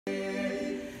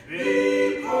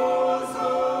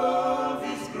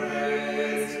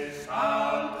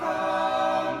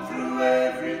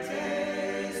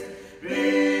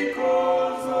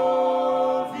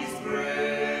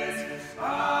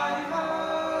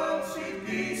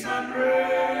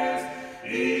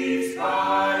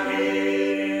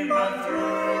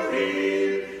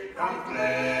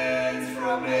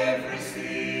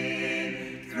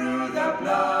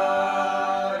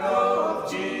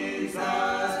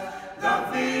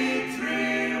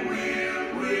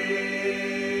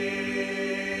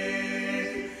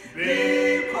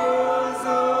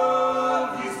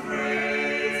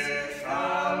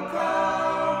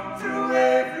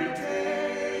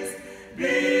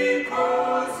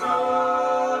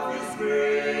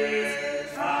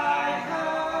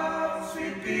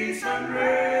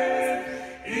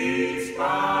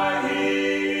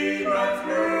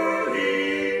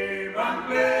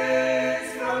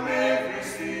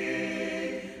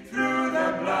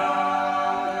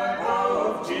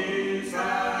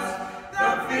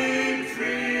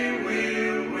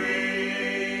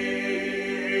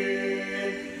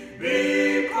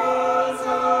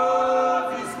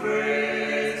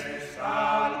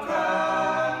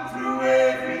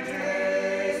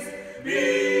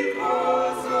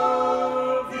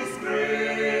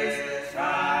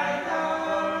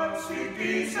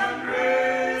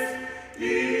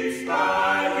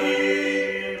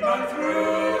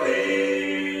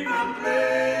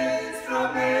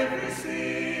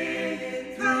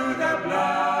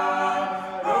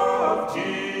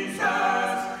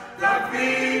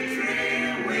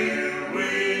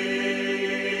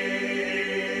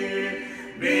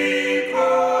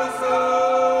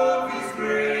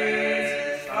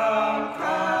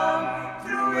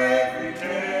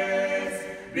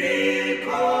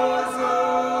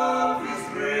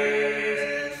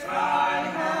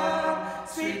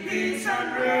peace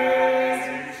and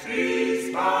rest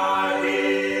is by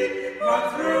him,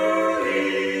 but through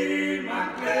him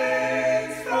I'm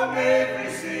cleansed from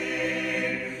every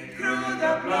sin. Through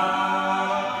the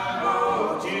blood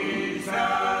of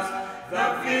Jesus, the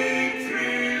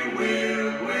victory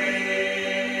will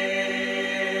win.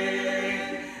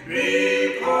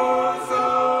 Because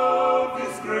of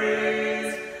his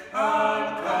grace,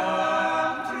 I'll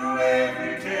come through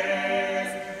every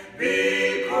test.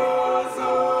 Because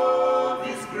of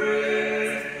his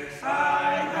grace,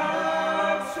 I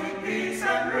have sweet peace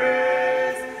and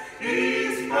rest.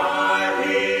 He's by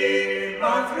him,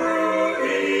 but through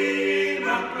him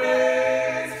I'm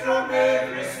cleansed from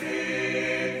every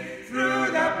sin. Through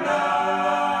the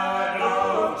blood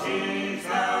of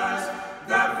Jesus,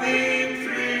 the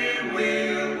victory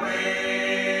will win.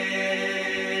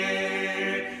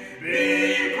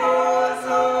 Because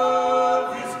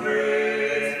of his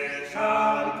grace,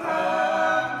 shall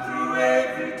come through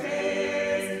every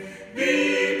test.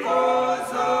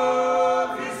 Because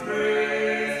of his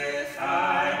grace, I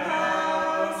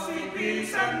have sweet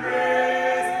peace and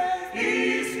rest.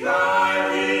 He's by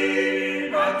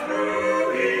him, but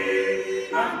through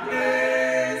him I'm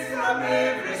cleansed from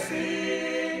every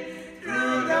sin.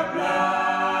 Through the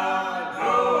blood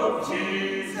of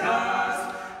Jesus,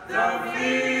 the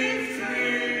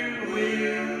victory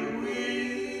will win.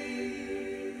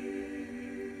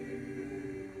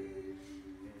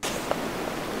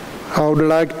 I would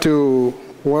like to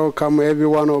welcome every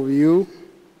one of you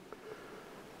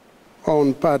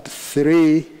on part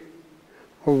 3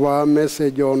 of our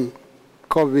message on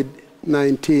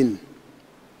COVID-19.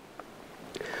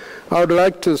 I would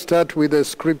like to start with a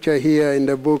scripture here in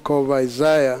the book of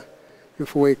Isaiah.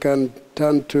 If we can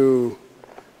turn to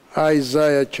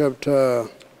Isaiah chapter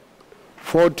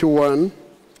 41.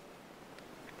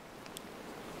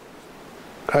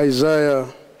 Isaiah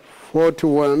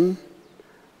 41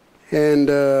 and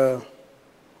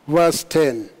verse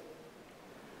 10.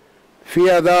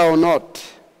 Fear thou not,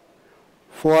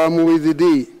 for I am with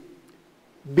thee.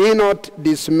 Be not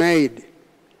dismayed,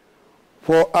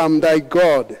 for I am thy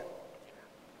God.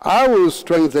 I will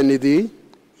strengthen thee,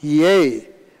 yea,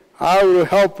 I will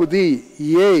help thee,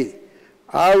 yea,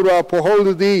 I will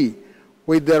uphold thee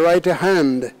with the right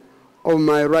hand of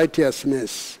my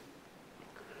righteousness.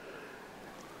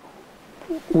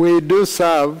 We do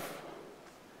serve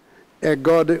a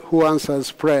God who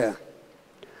answers prayer.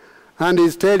 And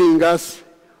he's telling us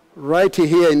right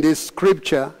here in this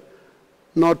scripture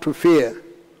not to fear.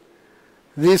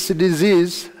 This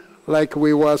disease, like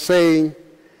we were saying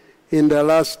in the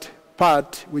last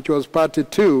part, which was part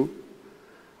 2,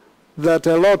 that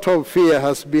a lot of fear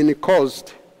has been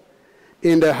caused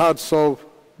in the hearts of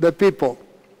the people.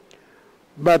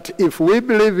 But if we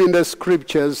believe in the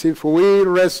scriptures, if we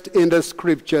rest in the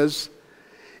scriptures,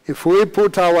 if we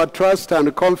put our trust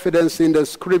and confidence in the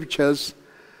scriptures,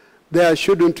 there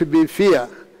shouldn't be fear.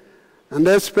 And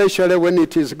especially when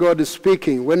it is God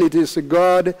speaking, when it is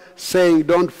God saying,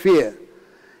 don't fear.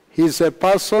 He's a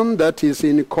person that is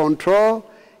in control.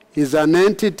 He's an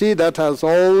entity that has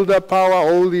all the power,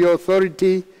 all the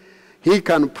authority. He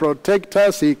can protect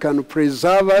us. He can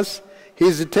preserve us.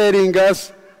 He's telling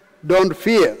us, don't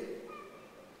fear.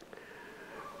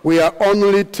 We are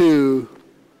only to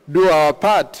do our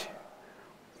part.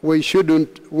 We should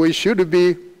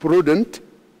be prudent.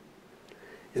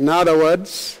 In other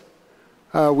words,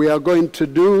 we are going to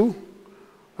do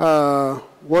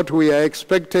what we are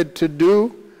expected to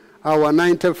do, our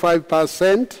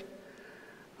 95%,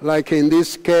 like in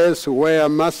this case, wear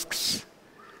masks,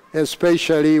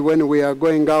 especially when we are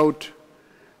going out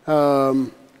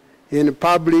in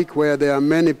public where there are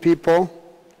many people.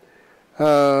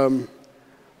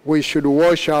 We should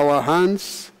wash our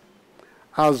hands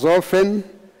as often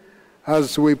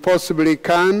as we possibly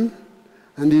can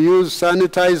and use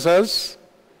sanitizers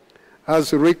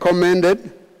as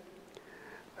recommended.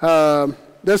 The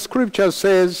scripture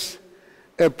says,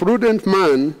 a prudent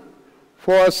man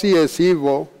foreseeth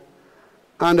evil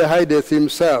and hideth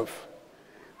himself.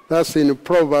 That's in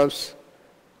Proverbs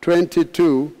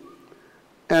 22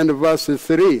 and verse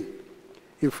 3.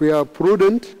 If we are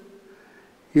prudent,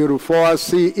 you'll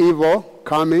foresee evil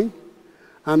coming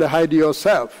and hide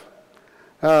yourself.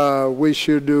 We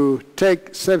should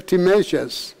take safety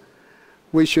measures.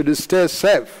 We should stay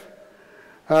safe.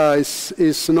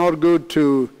 It's not good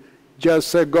to just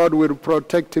say, God will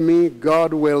protect me,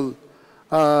 God will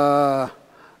not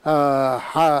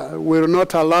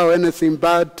allow anything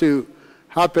bad to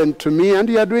happen to me, and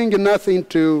you are doing nothing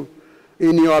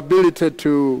in your ability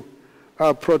to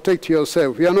protect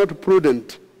yourself. You are not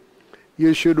prudent.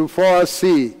 You should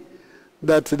foresee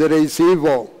that there is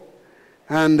evil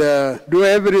and do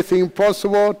everything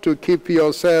possible to keep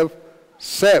yourself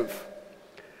safe.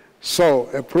 So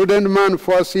a prudent man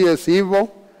foreseeth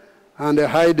evil and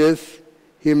hideth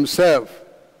himself.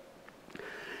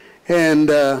 And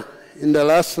in the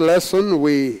last lesson,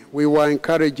 we were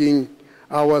encouraging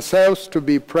ourselves to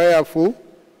be prayerful,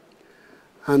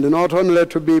 and not only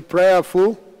to be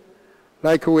prayerful,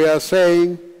 like we are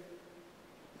saying,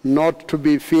 not to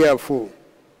be fearful.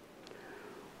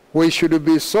 We should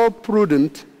be so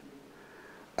prudent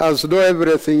as though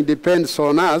everything depends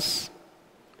on us,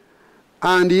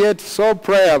 and yet so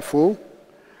prayerful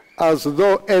as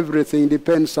though everything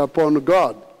depends upon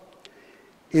God.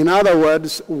 In other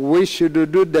words, we should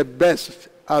do the best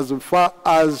as far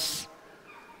as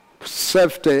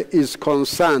safety is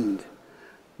concerned.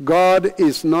 God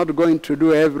is not going to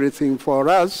do everything for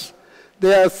us.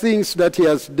 There are things that he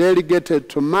has delegated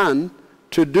to man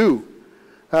to do.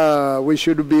 We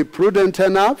should be prudent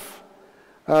enough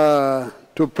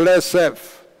to play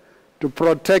safe, to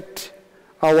protect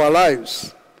our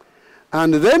lives.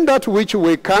 And then that which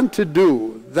we can't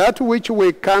do, that which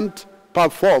we can't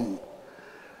perform,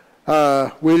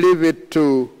 we leave it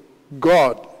to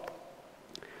God.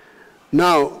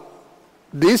 Now,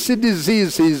 this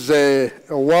disease is a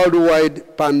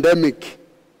worldwide pandemic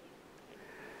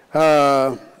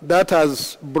that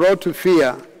has brought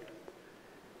fear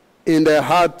in the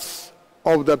hearts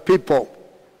of the people.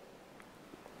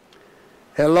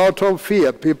 A lot of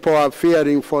fear. People are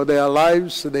fearing for their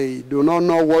lives. They do not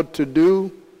know what to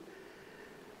do.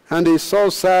 And it's so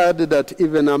sad that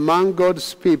even among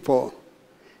God's people,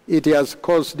 it has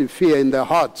caused fear in their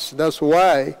hearts. That's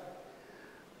why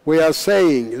we are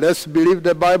saying, let's believe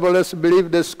the Bible, let's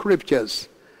believe the Scriptures.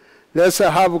 Let's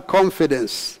have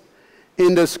confidence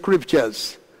in the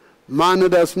Scriptures. Man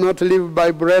does not live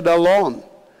by bread alone,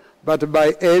 but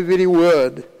by every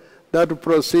word that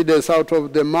proceeds out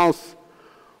of the mouth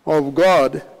of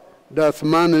God doth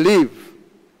man live.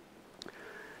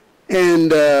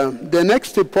 And the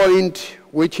next point,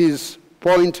 which is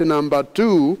point number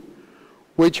 2,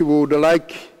 which we would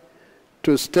like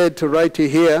to state right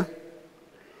here,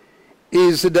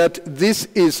 is that this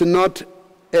is not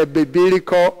a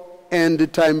biblical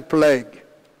end-time plague.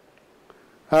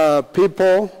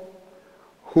 People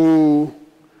who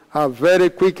are very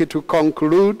quick to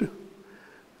conclude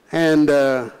and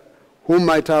who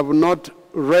might have not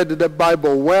read the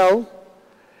Bible well,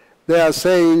 they are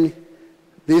saying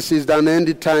this is an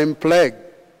end-time plague.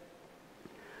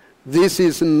 This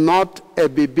is not a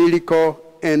biblical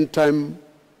end-time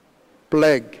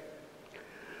plague.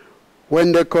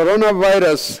 When the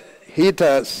coronavirus hit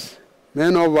us,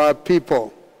 many of our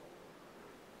people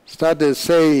started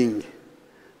saying,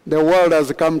 the world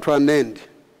has come to an end.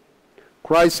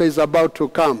 Christ is about to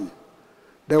come.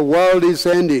 The world is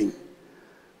ending.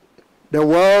 The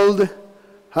world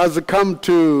has come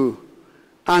to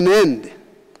an end.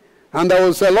 And there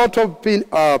was a lot of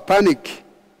panic.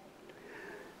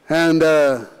 And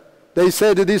they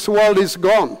said this world is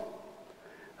gone.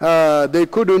 They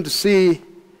couldn't see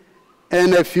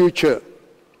any future.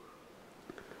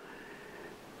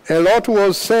 A lot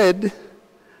was said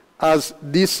as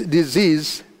this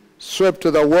disease swept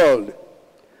the world.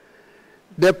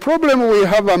 The problem we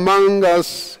have among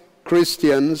us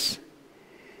Christians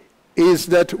is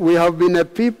that we have been a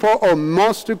people, or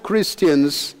most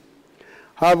Christians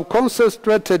have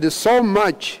concentrated so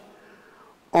much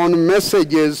on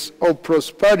messages of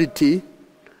prosperity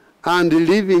and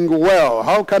living well.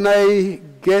 How can I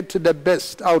get the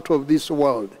best out of this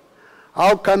world?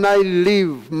 How can I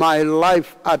live my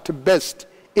life at best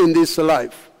in this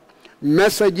life?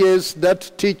 Messages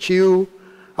that teach you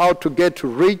how to get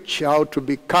rich, how to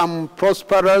become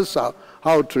prosperous,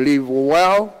 how to live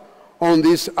well on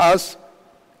this earth.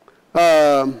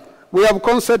 We have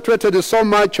concentrated so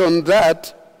much on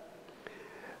that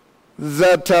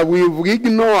we've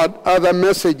ignored other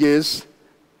messages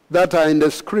that are in the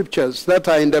Scriptures, that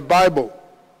are in the Bible.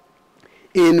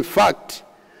 In fact,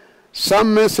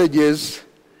 some messages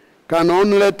can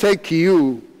only take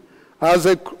you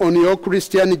on your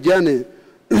Christian journey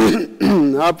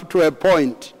up to a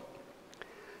point.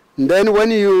 And then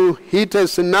when you hit a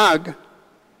snag,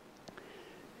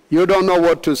 you don't know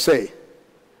what to say.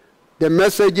 The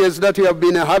messages that you have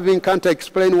been having can't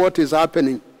explain what is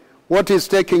happening, what is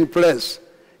taking place.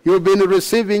 You've been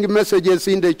receiving messages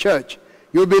in the church.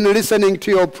 You've been listening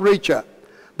to your preacher.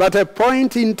 But a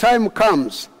point in time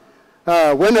comes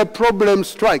when a problem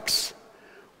strikes,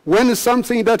 when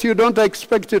something that you don't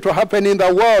expect to happen in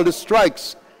the world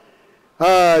strikes.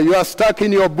 You are stuck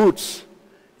in your boots.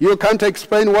 You can't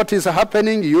explain what is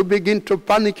happening. You begin to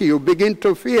panic. You begin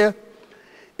to fear.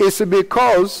 It's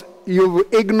because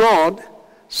you've ignored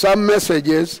some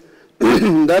messages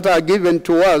that are given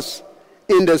to us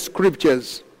in the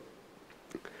scriptures.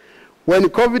 When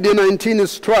COVID-19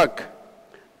 struck,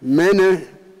 many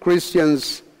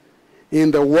Christians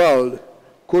in the world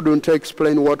couldn't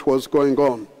explain what was going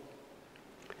on.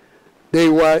 They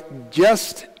were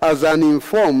just as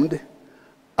uninformed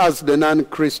as the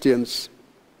non-Christians.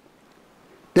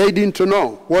 They didn't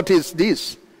know, what is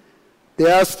this?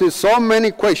 They asked so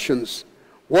many questions.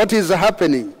 What is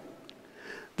happening?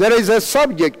 There is a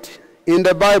subject in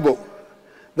the Bible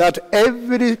that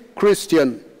every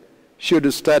Christian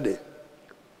should study.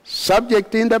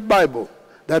 Subject in the Bible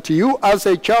that you as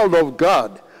a child of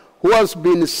God who has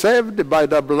been saved by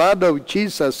the blood of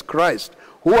Jesus Christ,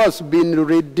 who has been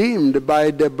redeemed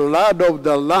by the blood of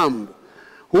the Lamb,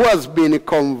 who has been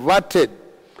converted,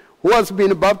 who has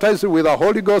been baptized with the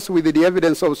Holy Ghost with the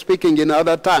evidence of speaking in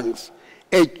other tongues,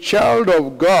 a child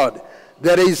of God,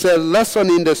 there is a lesson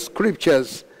in the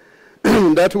scriptures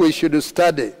that we should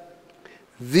study.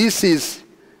 This is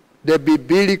the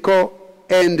biblical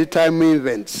end time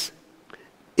events.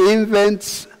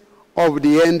 Events of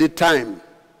the end time.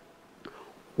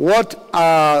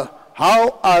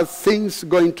 How are things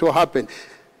going to happen?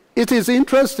 It is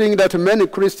interesting that many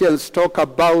Christians talk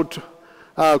about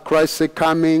Christ's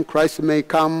coming. Christ may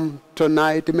come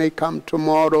tonight, may come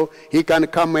tomorrow. He can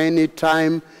come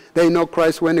anytime. They know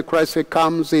Christ. When Christ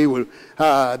comes, they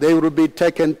will be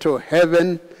taken to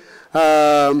heaven.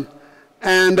 And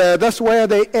that's where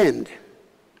they end.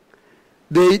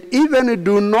 They even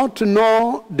do not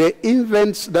know the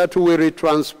events that will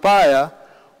transpire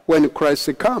when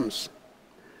Christ comes.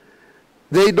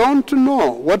 They don't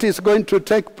know what is going to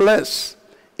take place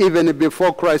even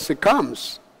before Christ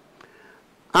comes.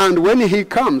 And when he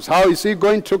comes, how is he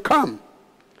going to come?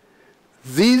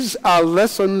 These are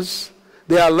lessons,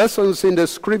 there are lessons in the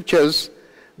scriptures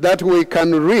that we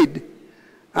can read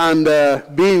and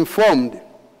be informed.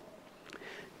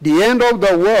 The end of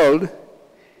the world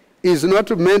is not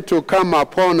meant to come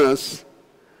upon us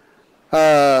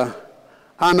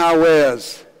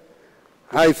unawares.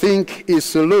 I think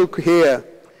it's Luke here,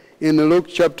 in Luke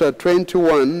chapter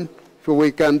 21, if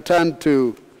we can turn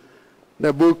to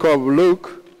the book of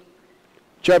Luke,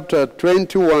 chapter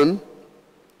 21,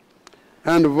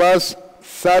 and verse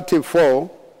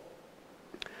 34.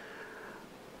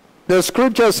 The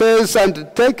scripture says, "And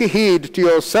take heed to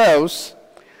yourselves,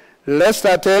 lest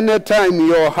at any time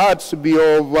your hearts be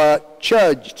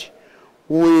overcharged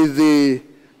with the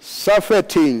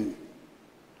surfeiting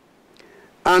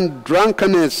and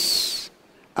drunkenness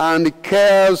and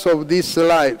cares of this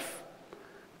life."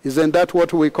 Isn't that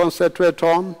what we concentrate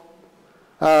on?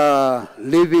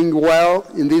 Living well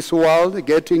in this world,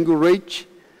 getting rich,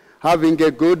 having a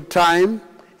good time,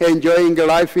 enjoying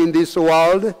life in this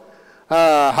world,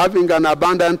 having an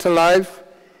abundant life.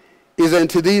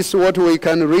 Isn't this what we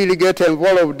can really get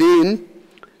involved in?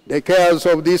 The cares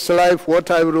of this life, what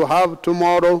I will have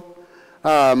tomorrow,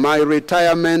 my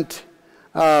retirement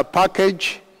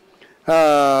package,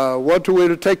 what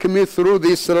will take me through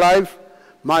this life,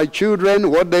 my children,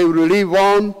 what they will live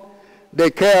on, the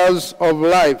cares of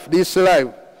life, this life,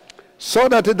 so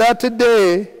that that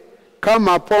day come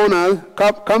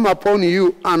upon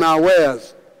you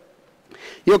unawares.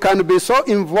 You can be so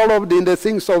involved in the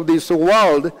things of this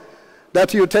world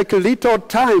that you take little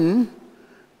time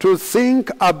to think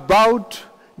about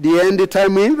the end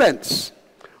time events,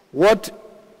 what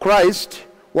Christ,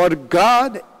 what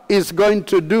God is going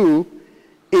to do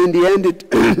in the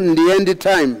end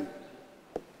time.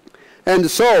 And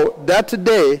so that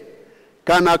day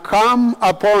can come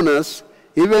upon us,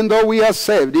 even though we are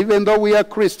saved, even though we are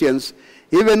Christians,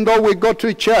 even though we go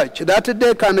to church. That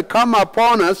day can come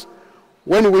upon us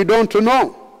when we don't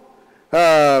know,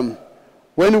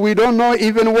 when we don't know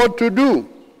even what to do.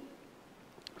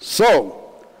 So,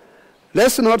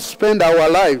 let's not spend our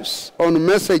lives on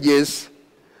messages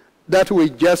that we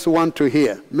just want to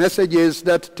hear, messages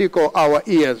that tickle our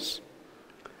ears,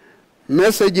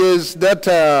 messages that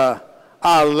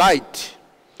are light,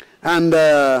 and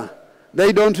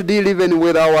they don't deal even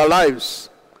with our lives.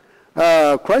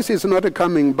 Christ is not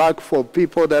coming back for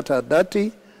people that are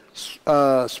dirty,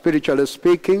 spiritually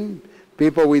speaking,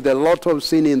 people with a lot of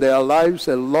sin in their lives,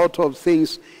 a lot of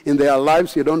things in their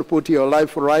lives. You don't put your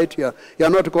life right. You're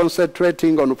not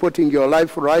concentrating on putting your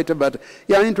life right, but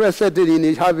you're interested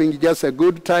in having just a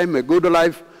good time, a good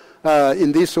life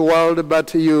in this world,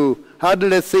 but you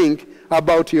hardly think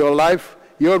about your life,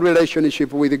 your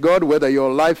relationship with God, whether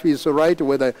your life is right,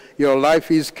 whether your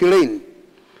life is clean.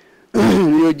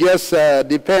 You just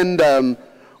depend on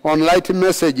light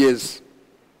messages,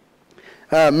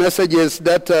 messages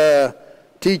that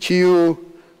teach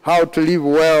you how to live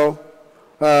well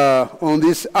on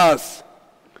this earth.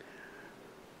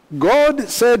 God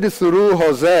said through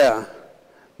Hosea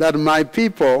that my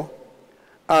people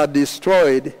are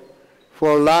destroyed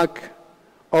for lack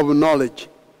of knowledge.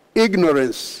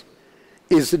 Ignorance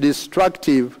is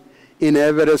destructive in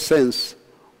every sense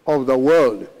of the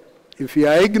word. If you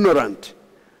are ignorant,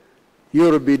 you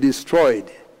will be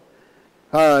destroyed.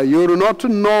 You will not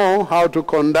know how to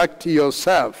conduct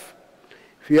yourself.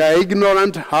 If you are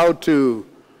ignorant how to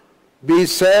be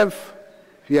safe,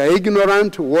 if you are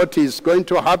ignorant what is going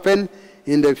to happen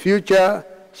in the future,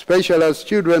 especially as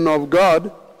children of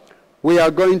God, we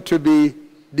are going to be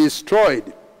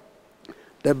destroyed.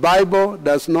 The Bible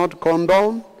does not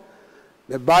condone.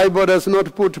 The Bible does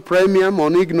not put premium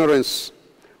on ignorance.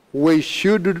 We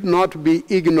should not be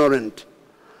ignorant.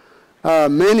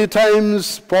 Many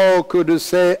times Paul could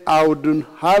say, I would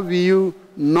have you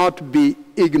not be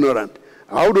ignorant.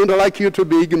 I wouldn't like you to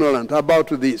be ignorant about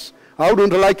this. I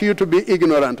wouldn't like you to be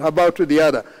ignorant about the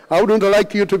other. I wouldn't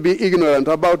like you to be ignorant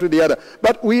about the other.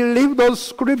 But we leave those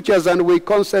scriptures and we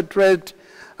concentrate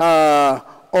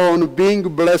on being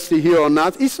blessed here on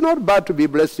earth. It's not bad to be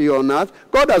blessed here on earth.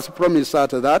 God has promised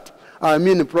us that.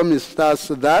 Promised us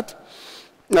that.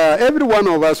 Every one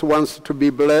of us wants to be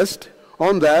blessed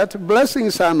on that.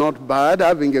 Blessings are not bad.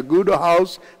 Having a good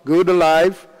house, good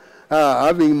life,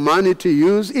 having money to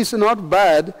use is not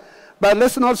bad. But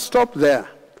let's not stop there.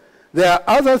 There are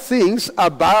other things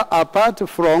apart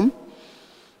from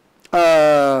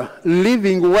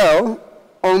living well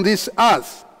on this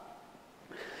earth.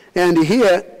 And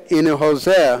here in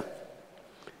Hosea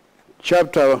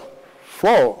chapter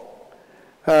 4,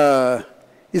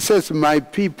 it says, my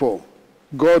people,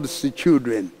 God's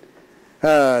children,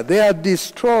 they are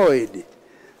destroyed.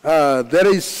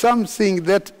 There is something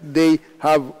that they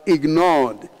have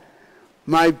ignored.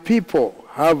 My people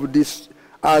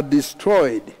are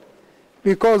destroyed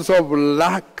because of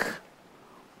lack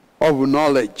of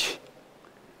knowledge.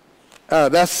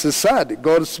 That's sad,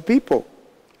 God's people.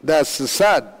 That's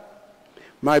sad.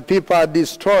 My people are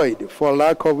destroyed for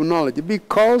lack of knowledge.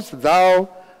 Because thou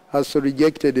hast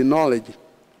rejected knowledge,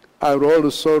 I will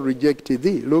also reject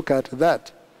thee. Look at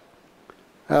that.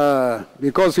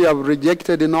 Because you have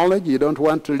rejected knowledge, you don't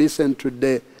want to listen to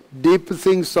the deep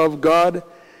things of God.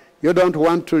 You don't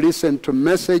want to listen to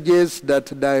messages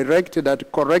that direct,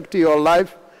 that correct your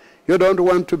life. You don't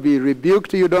want to be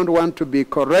rebuked. You don't want to be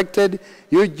corrected.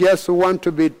 You just want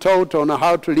to be taught on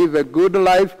how to live a good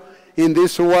life in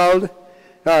this world.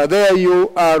 There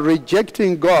you are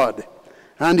rejecting God.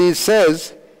 And he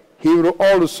says, he will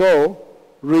also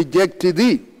reject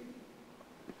thee.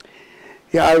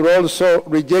 I will also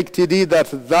reject thee, that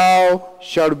thou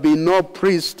shalt be no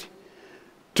priest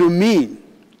to me,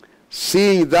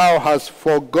 seeing thou hast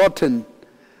forgotten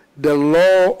the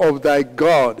law of thy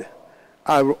God.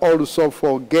 I will also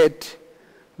forget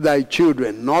thy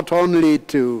children, not only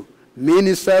to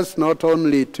ministers, not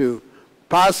only to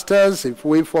pastors, if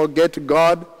we forget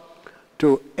God,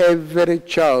 to every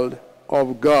child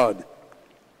of God.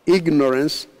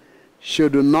 Ignorance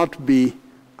should not be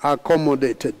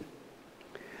accommodated.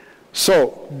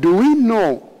 So, do we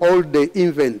know all the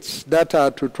events that are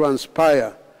to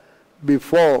transpire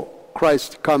before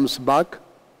Christ comes back?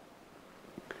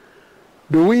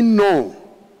 Do we know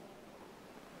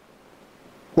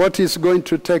what is going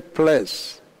to take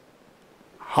place?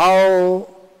 How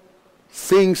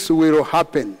things will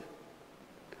happen?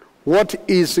 What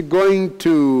is going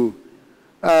to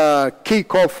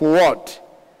kick off what?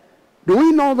 Do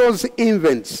we know those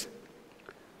events?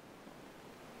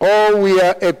 Or we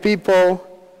are a people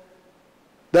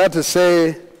that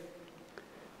say,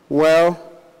 well,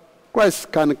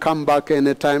 Christ can come back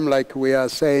anytime, like we are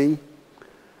saying.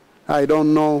 I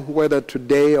don't know whether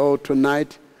today or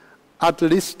tonight. At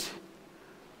least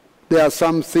there are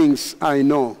some things I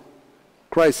know.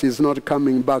 Christ is not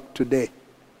coming back today.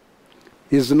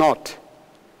 He's not.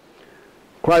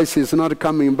 Christ is not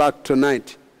coming back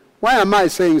tonight. Why am I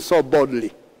saying so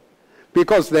boldly?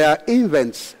 Because there are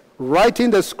events right in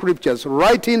the scriptures,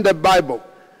 right in the Bible,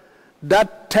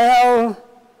 that tell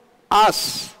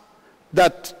us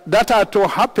that are to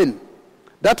happen,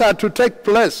 that are to take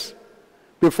place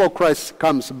before Christ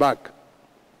comes back.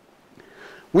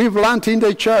 We've learned in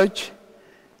the church,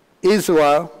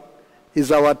 Israel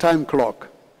is our time clock.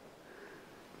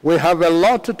 We have a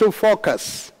lot to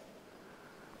focus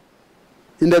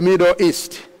in the Middle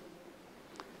East.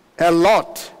 A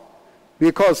lot,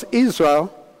 because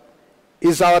Israel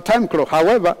is our time clock.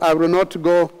 However, I will not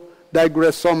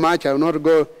digress so much. I will not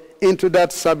go into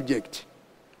that subject.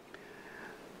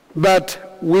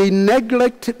 But we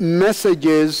neglect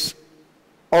messages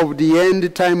of the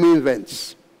end time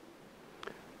events.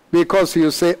 Because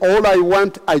you say, all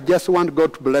I just want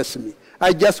God to bless me.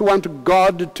 I just want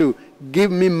God to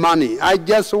give me money. I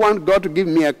just want God to give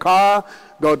me a car,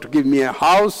 God to give me a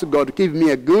house, God to give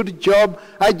me a good job.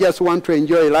 I just want to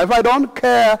enjoy life. I don't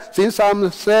care. Since I'm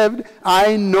saved,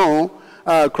 I know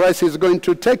Christ is going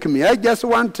to take me. I just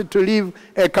want to live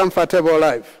a comfortable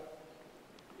life.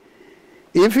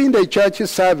 If in the church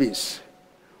service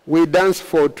we dance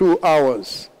for 2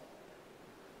 hours,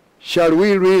 shall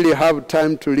we really have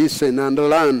time to listen and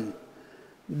learn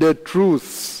the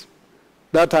truths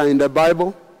that are in the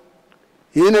Bible?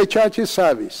 In a church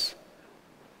service,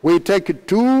 we take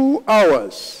 2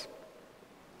 hours.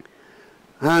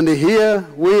 And here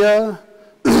we are,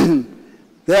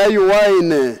 there you are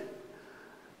in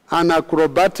an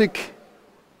acrobatic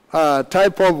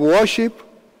type of worship,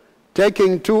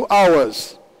 taking 2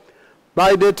 hours.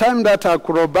 By the time that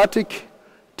acrobatic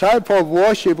type of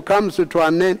worship comes to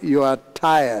an end, you are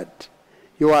tired.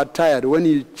 You are tired. When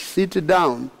you sit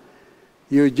down,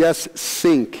 you just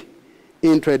sink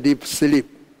into a deep sleep.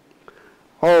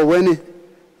 Or when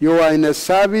you are in a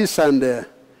service and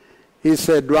it's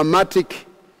a dramatic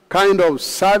kind of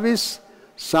service,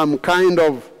 some kind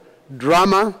of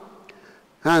drama,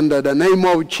 and the name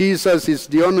of Jesus is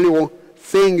the only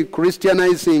thing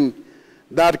Christianizing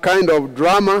that kind of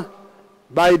drama,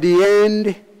 by the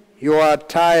end, you are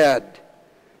tired.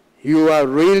 You are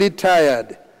really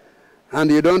tired.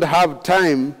 And you don't have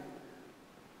time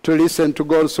to listen to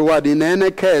God's word. In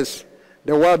any case,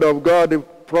 the word of God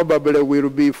probably will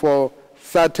be for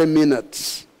 30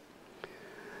 minutes.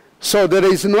 So there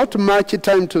is not much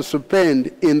time to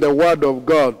spend in the word of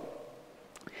God.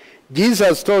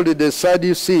 Jesus told the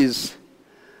Sadducees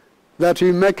that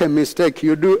you make a mistake,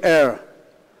 you do err,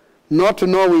 not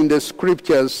knowing the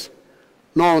scriptures,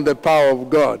 nor the power of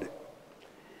God.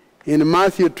 In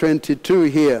Matthew 22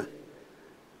 here,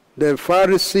 the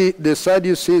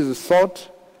Sadducees thought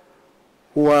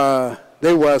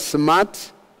they were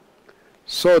smart,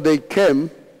 so they came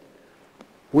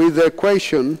with a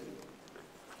question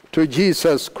to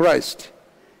Jesus Christ.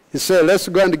 He said, let's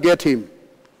go and get him.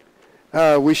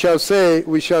 We shall see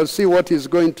what he's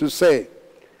going to say.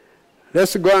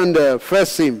 Let's go and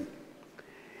face him.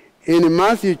 In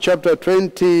Matthew chapter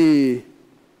 22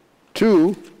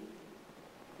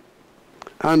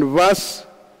 and verse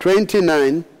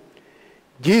 29,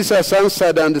 Jesus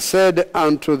answered and said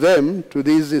unto them, to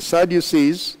these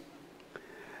Sadducees,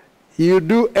 you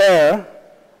do err,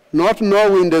 not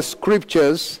knowing the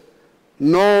scriptures,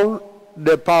 nor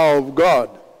the power of God.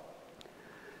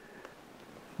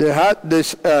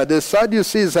 The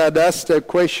Sadducees had asked a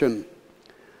question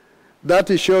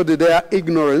that showed their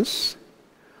ignorance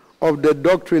of the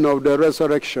doctrine of the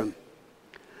resurrection.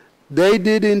 They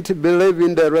didn't believe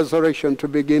in the resurrection to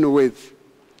begin with.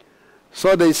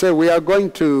 So they said, we are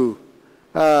going to,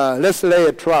 let's lay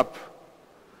a trap.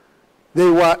 They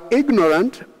were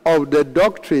ignorant of the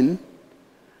doctrine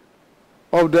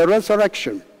of the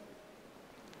resurrection.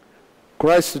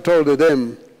 Christ told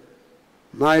them,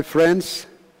 my friends,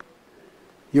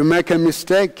 you make a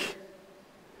mistake,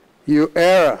 you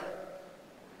err.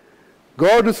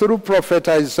 God through prophet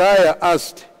Isaiah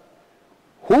asked,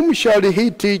 whom shall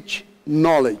he teach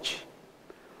knowledge?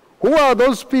 Who are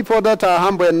those people that are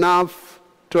humble enough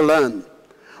to learn?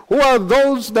 Who are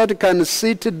those that can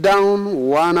sit down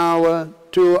 1 hour,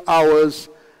 2 hours,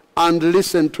 and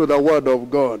listen to the word of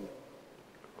God?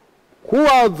 Who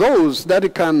are those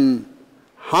that can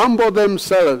humble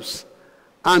themselves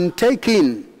and take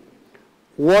in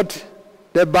what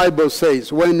the Bible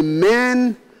says? When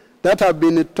men that have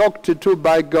been talked to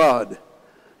by God,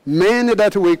 men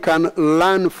that we can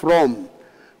learn from,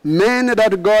 men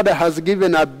that God has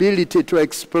given ability to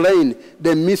explain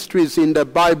the mysteries in the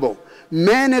Bible,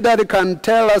 men that can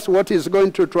tell us what is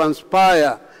going to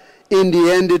transpire in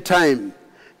the end time.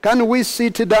 Can we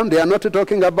sit down? They are not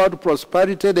talking about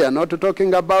prosperity, they are not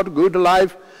talking about good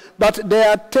life, but they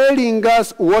are telling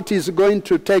us what is going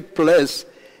to take place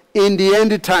in the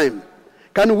end time.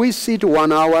 Can we sit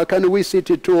 1 hour? Can we sit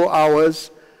 2 hours?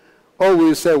 Or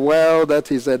we say, well,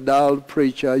 that is a dull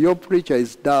preacher. Your preacher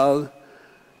is dull.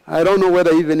 I don't know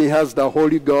whether even he has the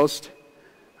Holy Ghost.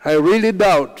 I really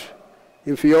doubt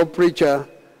if your preacher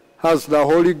has the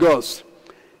Holy Ghost.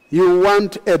 You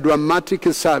want a dramatic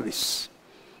service.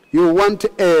 You want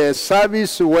a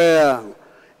service where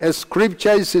a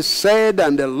scripture is said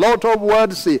and a lot of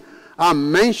words are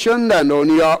mentioned and on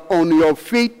your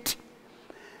feet.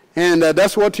 And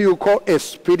that's what you call a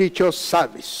spiritual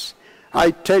service.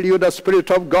 I tell you, the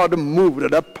Spirit of God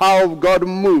moved. The power of God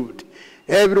moved.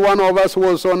 Every one of us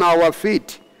was on our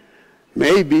feet.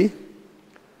 Maybe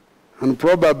And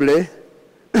probably,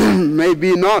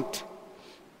 maybe not.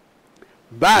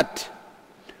 But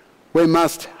we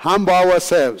must humble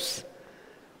ourselves.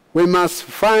 We must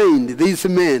find these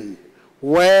men.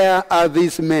 Where are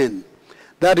these men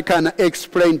that can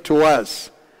explain to us,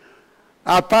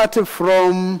 apart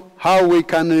from how we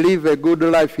can live a good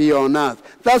life here on earth?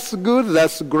 That's good,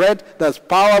 that's great, that's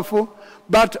powerful,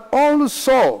 but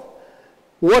also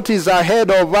what is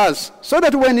ahead of us, so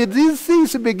that when these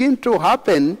things begin to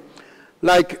happen,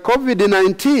 like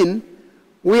COVID-19,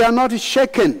 we are not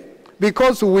shaken,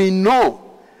 because we know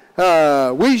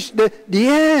the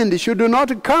end should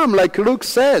not come, like Luke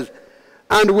says,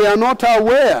 and we are not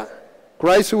aware.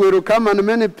 Christ will come and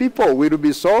many people will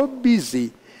be so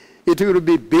busy. It will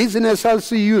be business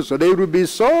as usual. They will be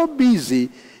so busy.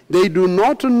 They do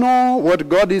not know what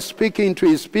God is speaking to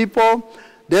his people.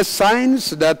 The signs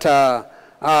that are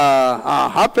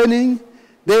happening,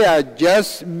 they are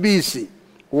just busy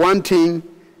wanting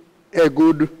a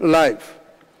good life.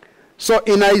 So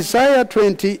in Isaiah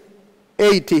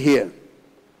 28 here,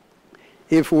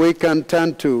 if we can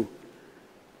turn to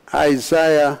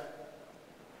Isaiah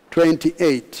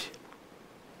 28.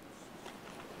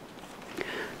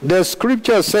 The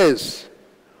scripture says,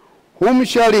 whom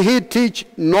shall he teach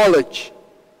knowledge?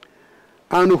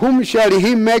 And whom shall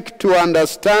he make to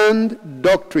understand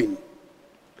doctrine?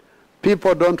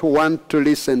 People don't want to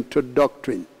listen to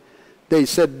doctrine. They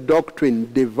said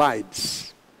doctrine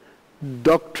divides.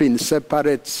 Doctrine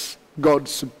separates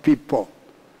God's people.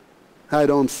 I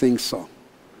don't think so.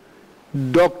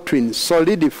 Doctrine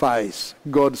solidifies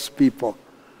God's people.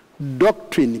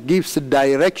 Doctrine gives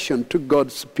direction to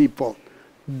God's people.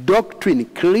 Doctrine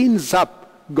cleans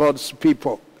up God's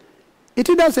people. It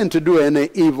doesn't do any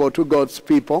evil to God's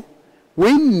people.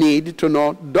 We need to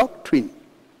know doctrine.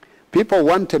 People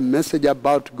want a message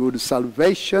about good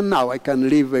salvation, how I can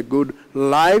live a good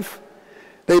life.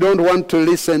 They don't want to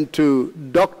listen to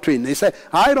doctrine. They say,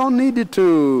 I don't need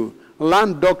to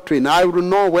learn doctrine. I will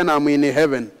know when I'm in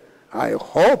heaven. I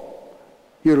hope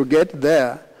you'll get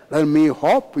there. Let me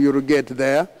hope you'll get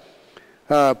there.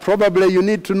 Probably you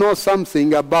need to know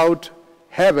something about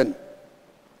heaven.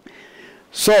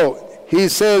 So he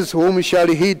says, whom shall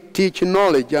he teach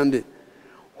knowledge? And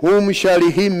whom shall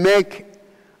he make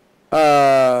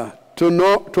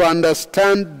to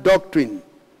understand doctrine?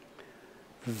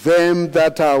 Them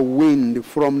that are weaned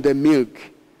from the milk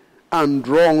and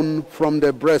drawn from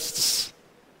the breasts.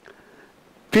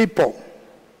 People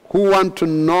who want to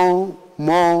know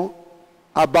more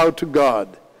about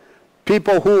God,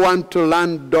 people who want to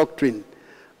learn doctrine,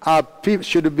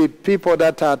 should be people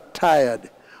that are tired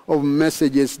of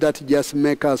messages that just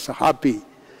make us happy.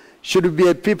 Should be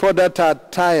a people that are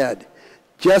tired,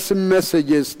 just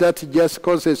messages that just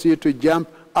causes you to jump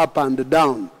up and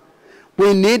down.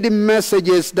 We need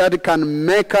messages that can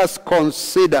make us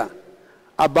consider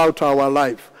about our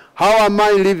life. How am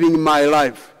I living my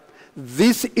life?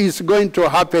 This is going to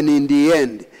happen in the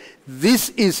end. This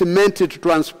is meant to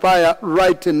transpire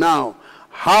right now.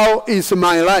 How is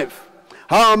my life?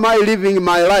 How am I living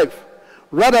my life?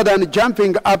 Rather than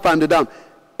jumping up and down.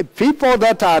 People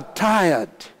that are tired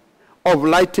of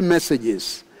light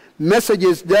messages,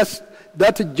 messages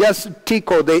that just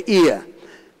tickle the ear,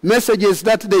 messages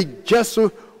that they just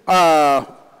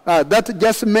that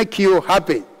just make you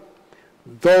happy.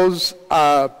 Those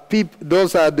are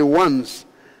the ones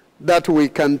that we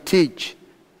can teach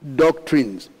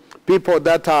doctrines. People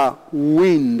that are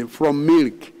weaned from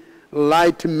milk,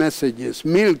 light messages.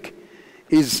 Milk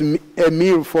is a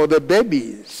meal for the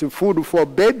babies, food for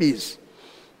babies.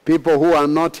 People who are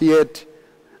not yet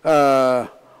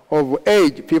of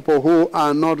age, people who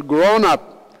are not grown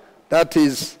up. That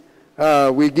is,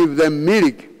 we give them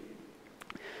milk.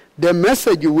 The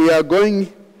message we are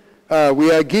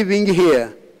giving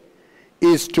here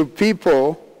is to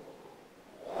people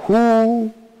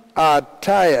who are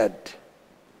tired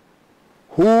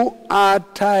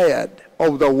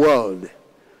of the world,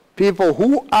 people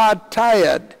who are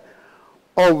tired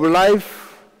of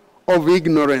life of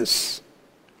ignorance.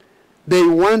 They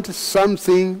want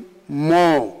something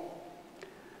more.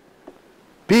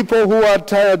 People who are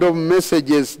tired of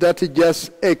messages that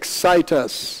just excite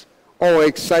us or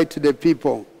excite the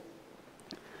people.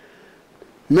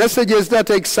 Messages that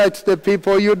excite the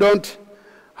people, you don't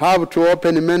have to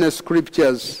open many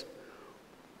scriptures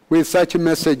with such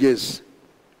messages.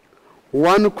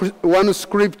 One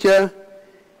scripture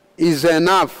is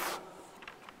enough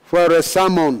for a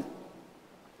sermon.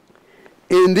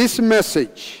 In this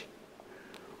message,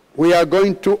 we are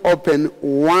going to open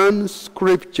one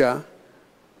scripture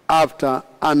after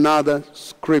another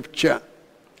scripture.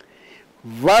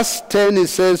 Verse 10, it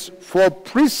says, for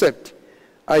precept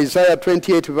Isaiah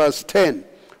 28 verse 10.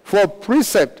 For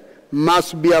precept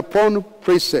must be upon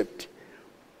precept,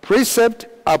 precept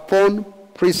upon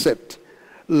precept,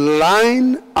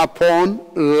 line upon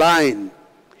line.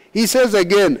 He says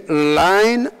again,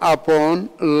 line upon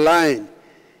line.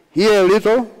 Here a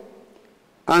little,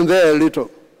 and there a little.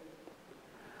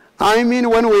 I mean,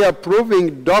 when we are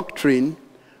proving doctrine,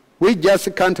 we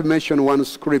just can't mention one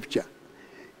scripture.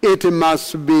 It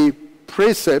must be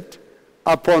precept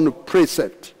upon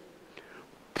precept,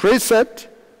 precept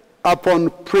upon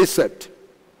precept,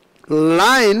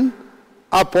 line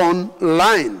upon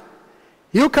line.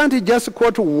 You can't just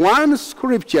quote one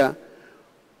scripture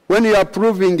when you are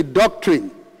proving doctrine.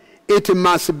 It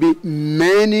must be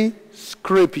many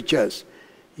scriptures.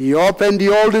 You open the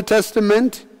Old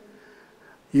Testament,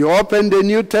 you open the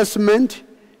New Testament,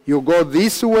 you go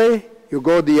this way, you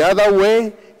go the other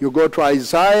way, you go to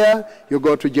Isaiah, you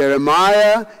go to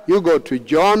Jeremiah, you go to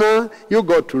Jonah, you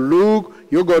go to Luke,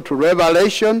 you go to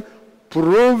Revelation,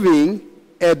 proving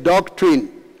a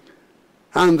doctrine.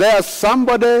 And there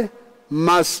somebody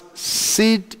must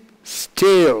sit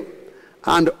still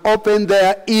and open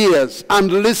their ears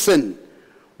and listen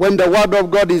when the word of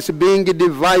God is being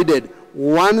divided,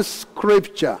 one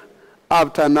scripture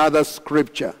after another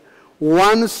scripture,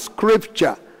 one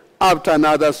scripture after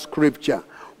another scripture,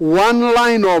 one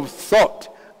line of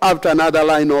thought after another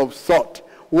line of thought,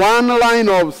 one line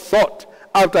of thought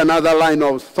after another line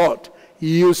of thought.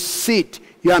 You sit.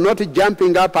 You are not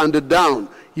jumping up and down.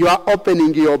 You are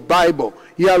opening your Bible.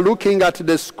 You are looking at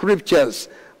the scriptures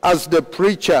as the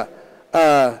preacher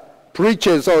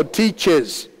preaches or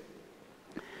teaches.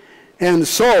 And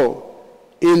so,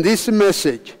 in this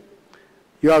message,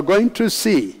 you are going to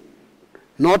see,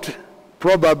 not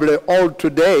probably all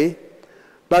today,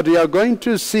 but you are going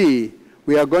to see,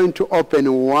 we are going to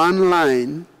open one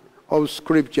line of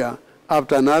scripture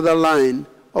after another line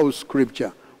of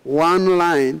scripture. One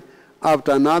line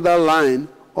after another line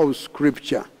of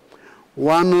scripture.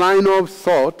 One line of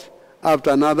thought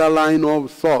after another line of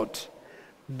thought.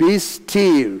 Be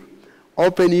still.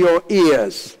 Open your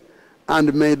ears,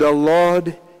 and may the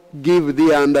Lord give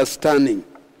thee understanding.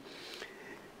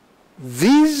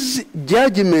 These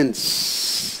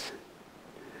judgments,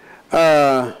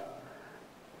 let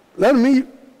me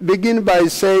begin by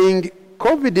saying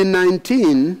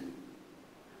COVID-19,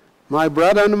 my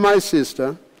brother and my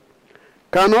sister,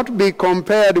 cannot be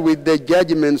compared with the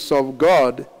judgments of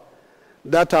God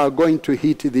that are going to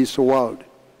hit this world.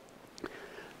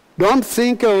 Don't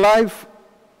think life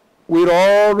will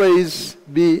always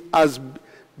be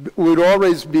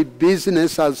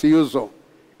business as usual.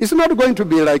 It's not going to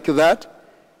be like that.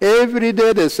 Every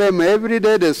day the same, every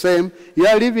day the same. You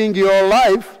are living your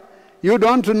life. You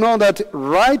don't know that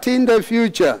right in the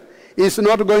future, it's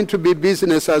not going to be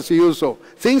business as usual.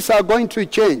 Things are going to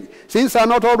change. Things are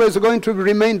not always going to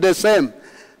remain the same.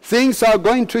 Things are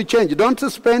going to change. Don't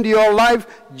spend your life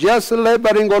just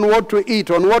laboring on what to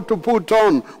eat, on what to put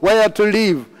on, where to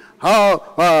live,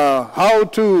 how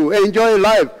to enjoy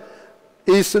life.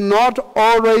 It's not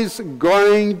always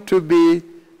going to be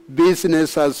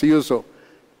business as usual.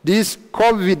 This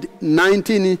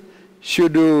COVID-19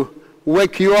 should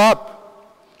wake you up.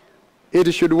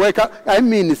 It should wake up. I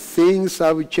mean, things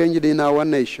have changed in our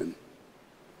nation.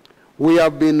 We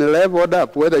have been leveled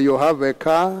up, whether you have a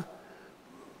car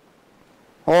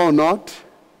or not.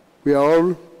 We are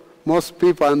all, most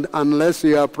people, unless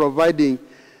you are providing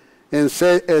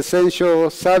essential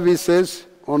services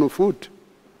on foot,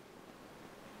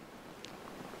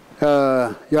 you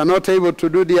are not able to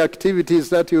do the activities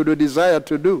that you would desire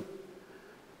to do.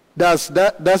 Doesn't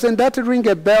that ring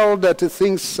a bell that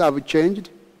things have changed?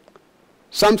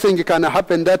 Something can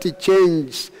happen that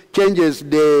changes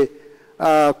the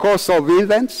course of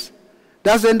events.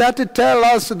 Doesn't that tell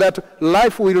us that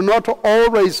life will not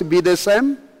always be the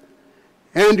same?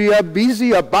 And you are busy,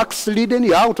 you are backsliding,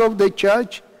 you are out of the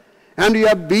church, and you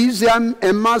are busy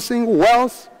amassing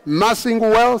wealth,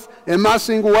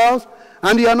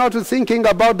 and you are not thinking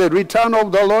about the return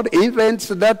of the Lord, events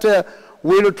that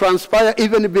will transpire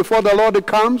even before the Lord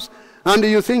comes, and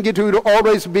you think it will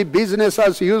always be business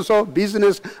as usual,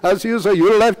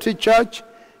 You left the church,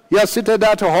 you are seated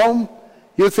at home,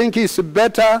 you think it's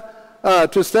better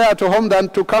to stay at home than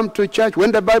to come to church,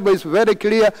 when the Bible is very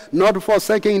clear, not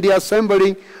forsaking the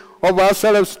assembling of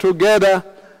ourselves together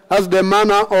as the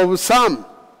manner of some,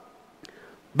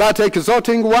 but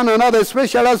exhorting one another,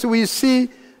 especially as we see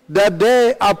the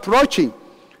day approaching.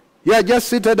 You are just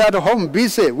seated at home,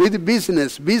 busy with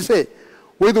business, busy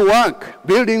with work,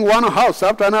 building one house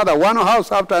after another, one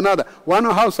house after another, one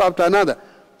house after another.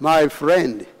 My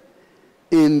friend,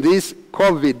 in this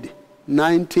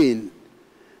COVID-19,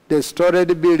 The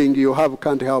storied building you have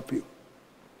can't help you.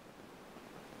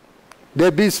 The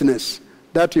business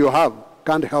that you have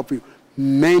can't help you.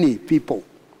 Many people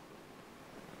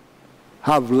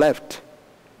have left.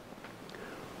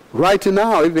 Right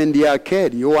now, even the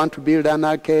arcade, you want to build an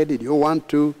arcade, you want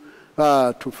to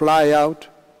fly out.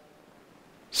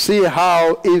 See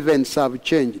how events have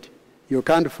changed. You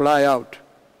can't fly out.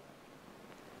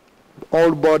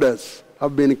 All borders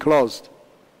have been closed.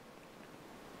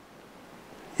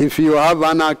 If you have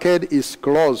an arcade, it's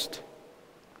closed.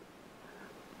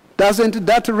 Doesn't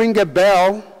that ring a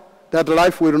bell that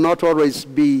life will not always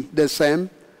be the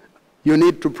same? You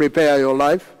need to prepare your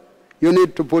life. You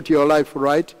need to put your life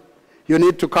right. You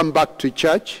need to come back to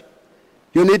church.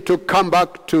 You need to come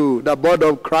back to the body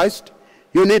of Christ.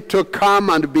 You need to come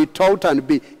and be taught and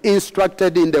be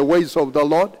instructed in the ways of the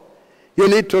Lord. You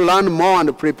need to learn more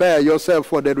and prepare yourself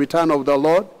for the return of the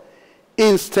Lord.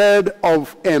 Instead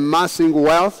of amassing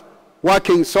wealth,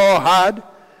 working so hard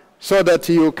so that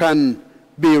you can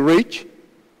be rich.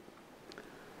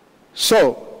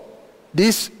 So,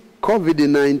 this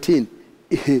COVID-19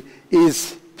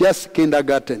 is just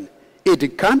kindergarten.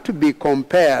 It can't be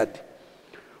compared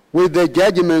with the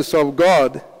judgments of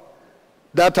God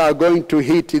that are going to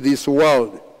hit this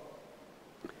world.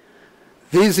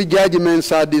 These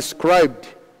judgments are described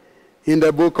in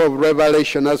the book of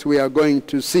Revelation, as we are going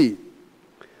to see.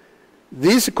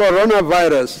 This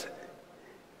coronavirus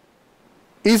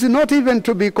is not even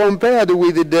to be compared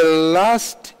with the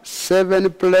last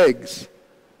 7 plagues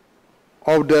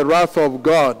of the wrath of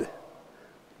God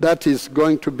that is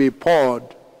going to be poured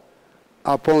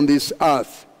upon this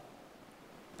earth.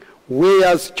 We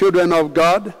as children of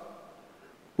God,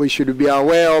 we should be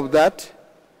aware of that.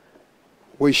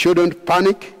 We shouldn't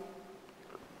panic.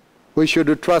 We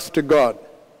should trust God.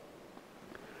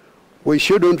 We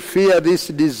shouldn't fear this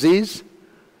disease,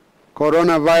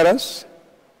 coronavirus.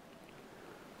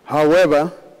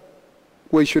 However,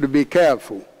 we should be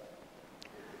careful.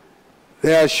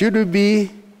 There should be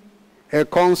a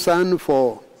concern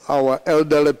for our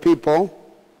elderly people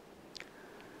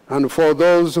and for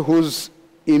those whose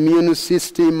immune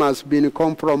system has been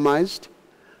compromised,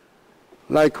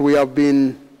 like we have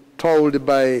been told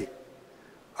by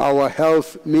our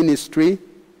health ministry.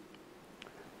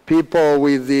 People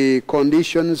with the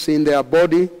conditions in their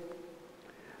body,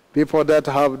 people that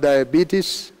have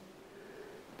diabetes,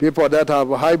 people that have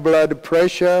high blood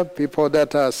pressure, people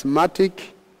that are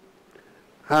asthmatic,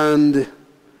 and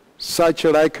such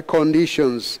like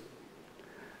conditions.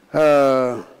 They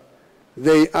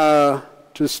are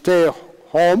to stay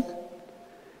home.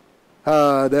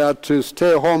 They are to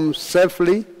stay home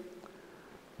safely,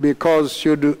 because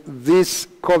should this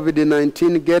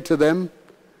COVID-19 get to them,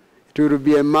 it will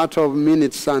be a matter of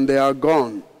minutes and they are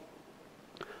gone.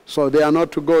 So they are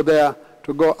not to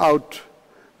go out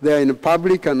there in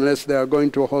public unless they are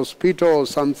going to a hospital or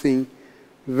something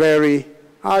very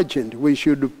urgent. We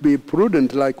should be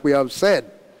prudent, like we have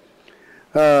said.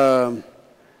 And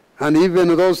even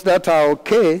those that are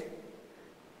okay,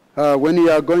 when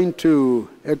you are going to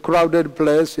a crowded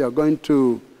place, you are going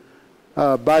to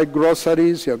buy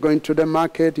groceries, you are going to the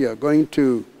market, you are going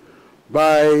to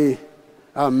buy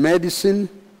medicine,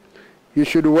 you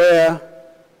should wear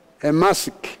a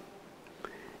mask.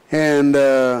 And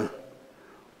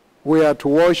we are to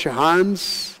wash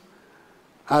hands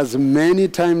as many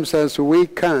times as we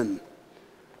can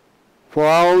for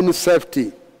our own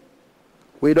safety.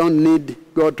 We don't need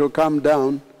God to come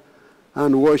down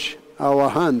and wash our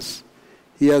hands.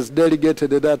 He has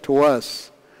delegated that to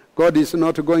us. God is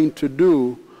not going to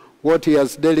do what he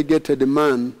has delegated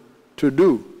man to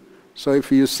do. So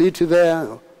if you sit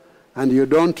there and you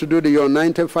don't do your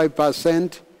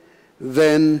 95%,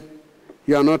 then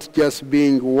you are not just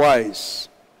being wise.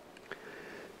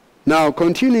 Now,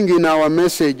 continuing in our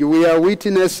message, we are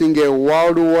witnessing a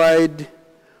worldwide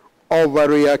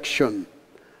overreaction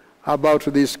about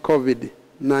this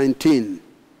COVID-19.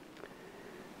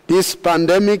 This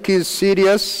pandemic is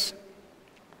serious.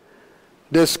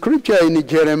 The scripture in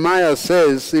Jeremiah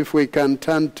says, if we can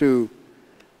turn to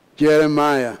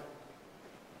Jeremiah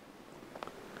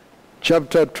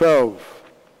chapter 12,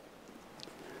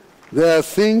 there are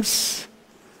things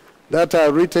that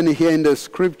are written here in the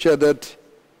scripture that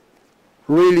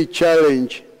really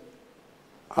challenge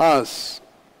us.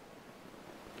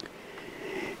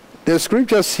 The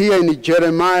scriptures here in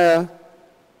Jeremiah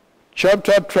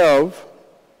chapter 12,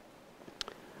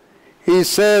 he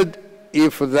said,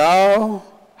 if thou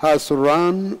hast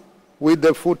run with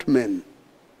the footmen,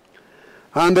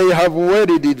 and they have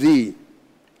wearied thee,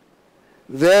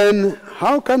 then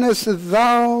how canst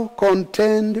thou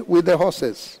contend with the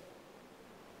horses?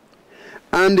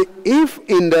 And if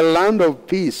in the land of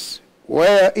peace,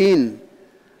 wherein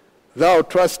thou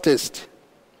trustest,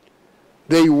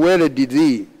 they wearied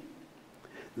thee,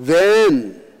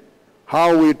 then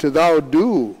how wilt thou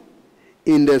do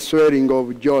in the swelling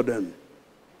of Jordan?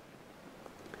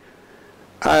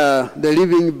 The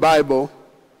Living Bible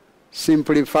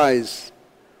simplifies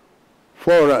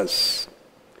for us.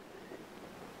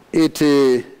 It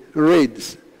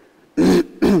reads,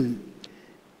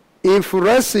 if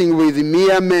wrestling with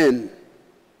mere men,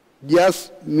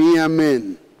 just mere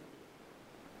men,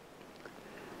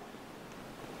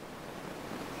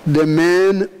 the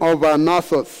man of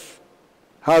Anathoth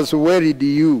has wearied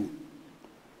you,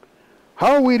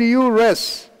 how will you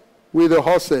rest with the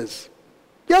horses?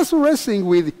 Just wrestling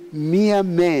with mere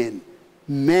men,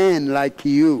 men like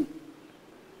you.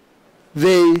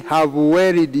 They have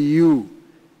wearied you.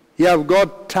 You have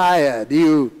got tired.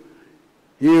 You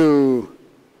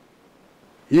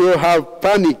have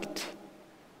panicked.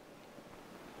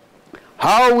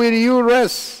 How will you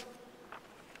rest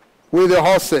with the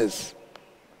horses?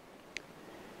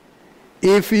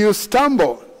 If you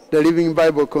stumble, the Living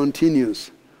Bible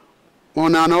continues,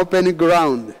 on an open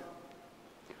ground,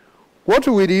 what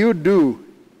will you do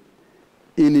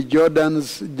in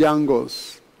Jordan's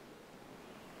jungles?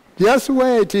 Just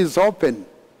where it is open,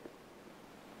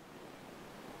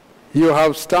 you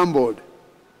have stumbled.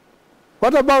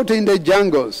 What about in the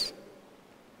jungles?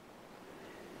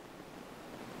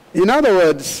 In other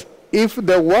words, if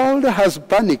the world has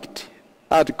panicked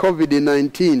at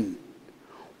COVID-19,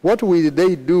 what will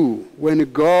they do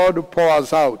when God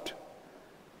pours out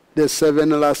the 7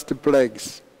 last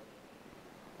plagues?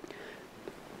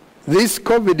 This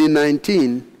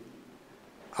COVID-19,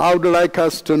 I would like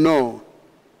us to know,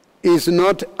 is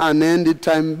not an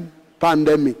end-time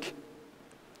pandemic.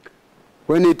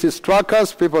 When it struck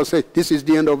us, people say, this is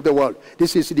the end of the world.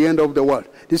 This is the end of the world.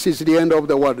 This is the end of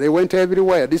the world. They went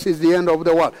everywhere. This is the end of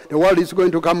the world. The world is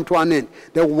going to come to an end.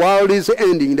 The world is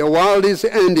ending. The world is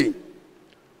ending.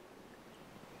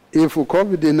 If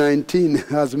COVID-19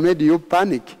 has made you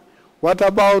panic, what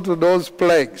about those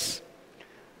plagues?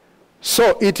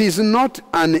 So it is not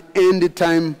an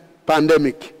end-time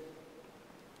pandemic.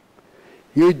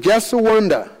 You just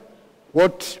wonder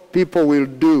what people will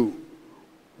do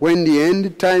when the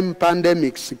end-time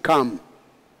pandemics come.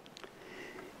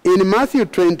 In Matthew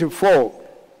 24,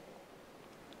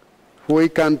 we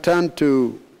can turn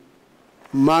to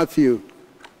Matthew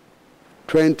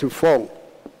 24.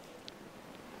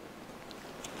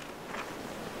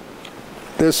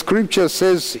 The scripture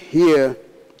says here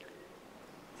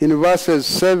in verses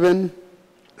 7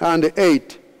 and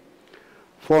 8,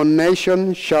 for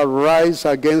nation shall rise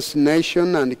against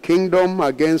nation, and kingdom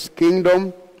against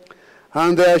kingdom,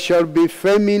 and there shall be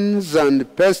famines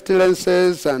and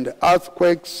pestilences and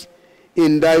earthquakes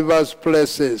in divers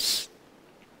places.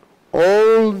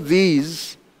 All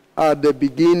these are the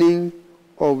beginning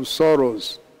of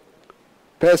sorrows.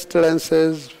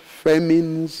 Pestilences,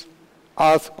 famines,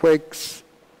 earthquakes,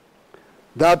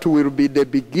 that will be the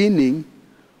beginning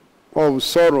of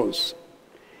sorrows.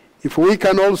 If we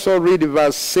can also read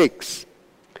verse 6,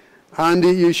 and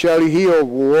you shall hear of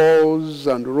wars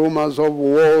and rumors of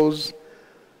wars.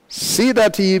 See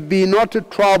that ye be not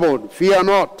troubled, fear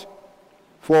not,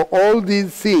 for all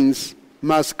these things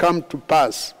must come to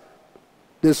pass.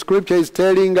 The scripture is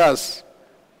telling us,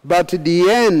 but the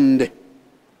end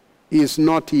is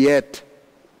not yet.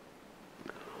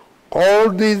 All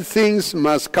these things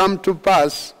must come to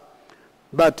pass,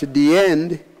 but the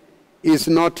end is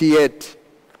not yet.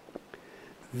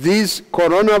 This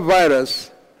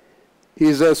coronavirus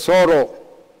is a sorrow.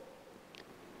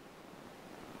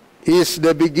 It's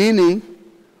the beginning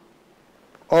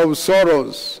of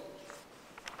sorrows.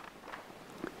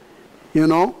 You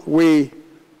know, we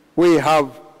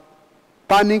have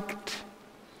panicked,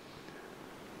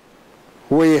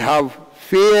 we have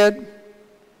feared,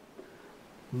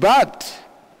 but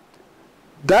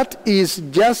that is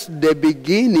just the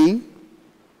beginning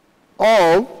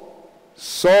of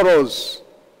sorrows.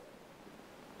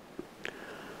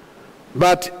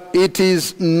 But it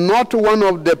is not one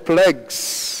of the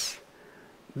plagues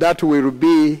that will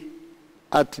be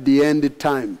at the end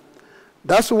time.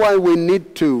 That's why we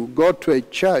need to go to a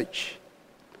church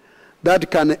that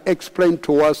can explain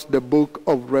to us the book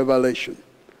of Revelation.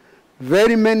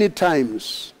 Very many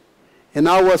times in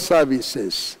our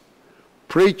services,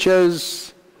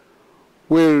 preachers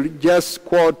will just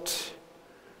quote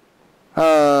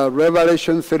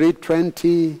Revelation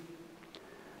 3:20,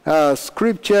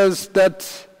 scriptures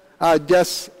that are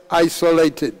just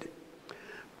isolated.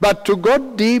 But to go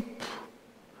deep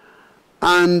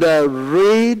and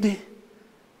read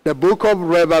the book of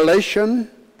Revelation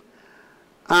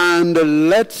and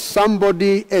let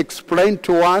somebody explain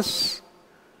to us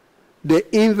the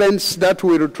events that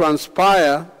will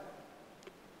transpire,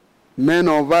 many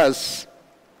of us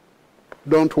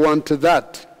don't want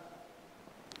that.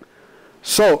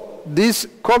 So this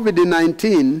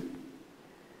COVID-19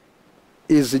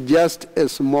 is just a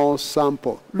small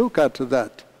sample. Look at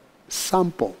that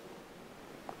sample.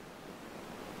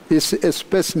 It's a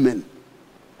specimen.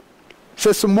 It's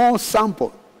a small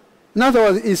sample. In other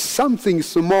words, it's something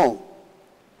small.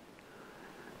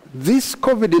 This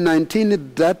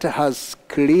COVID-19 that has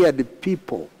cleared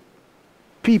people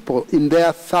in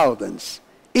their thousands,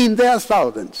 and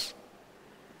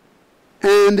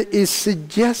it's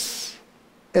just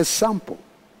a sample.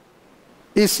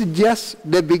 It's just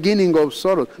the beginning of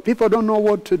sorrow. People don't know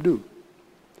what to do.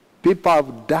 People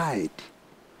have died.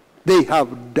 They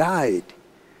have died.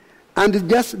 And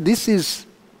just this is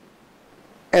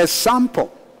a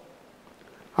sample.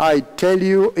 I tell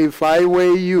you, if I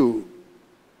were you,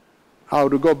 I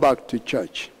would go back to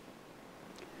church.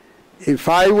 If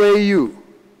I were you,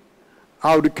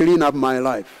 I would clean up my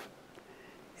life.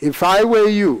 If I were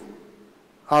you,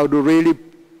 I would really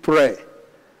pray.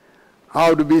 I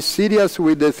would be serious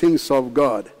with the things of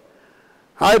God.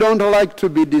 I don't like to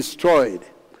be destroyed.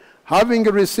 Having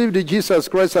received Jesus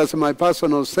Christ as my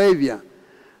personal Savior,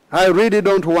 I really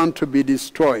don't want to be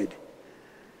destroyed.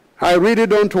 I really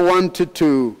don't want a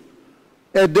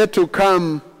day to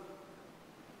come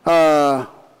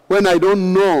when I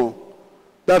don't know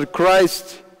that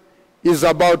Christ is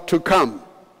about to come.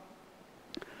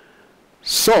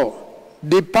 So,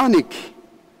 the panic,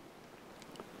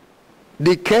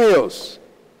 the chaos,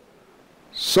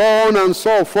 so on and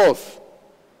so forth,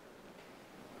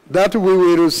 that we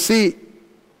will see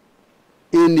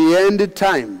in the end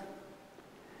time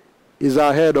is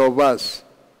ahead of us.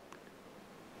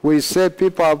 We say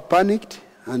people have panicked,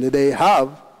 and they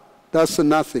have. That's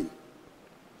nothing.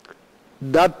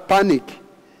 That panic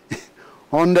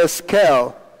on the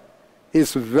scale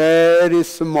is very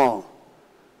small.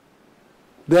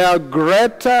 There are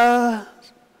greater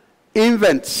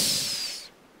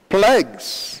events,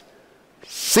 plagues,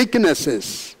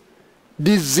 sicknesses,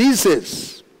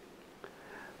 diseases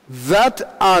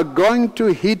that are going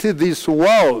to hit this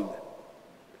world,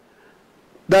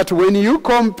 that when you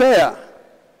compare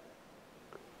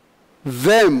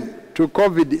them to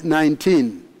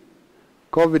COVID-19,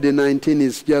 COVID-19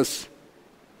 is just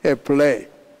a play.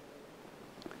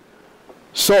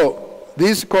 So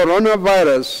this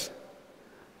coronavirus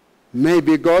may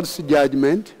be God's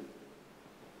judgment.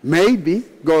 Maybe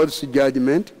God's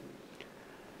judgment.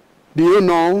 Do you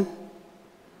know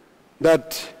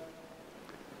that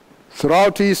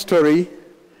throughout history,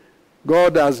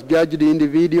 God has judged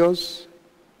individuals,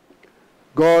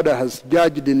 God has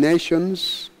judged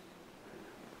nations,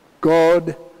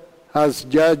 God has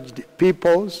judged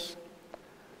peoples.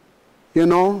 You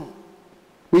know,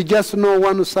 we just know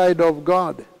one side of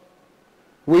God.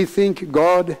 We think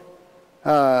God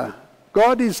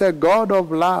is a God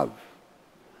of love.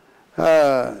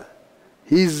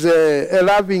 He's a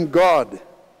loving God.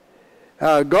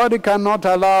 God cannot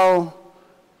allow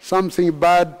something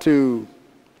bad to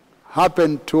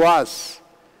happen to us.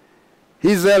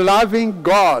 He's a loving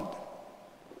God.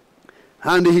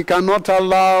 And he cannot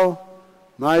allow,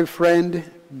 my friend,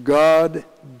 God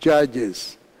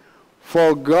judges.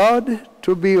 For God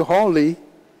to be holy,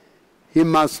 he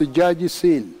must judge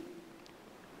sin.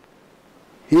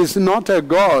 He is not a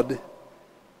God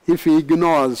if he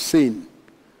ignores sin.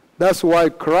 That's why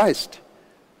Christ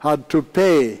had to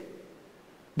pay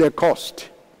the cost.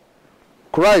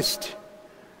 Christ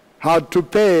had to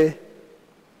pay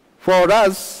for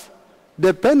us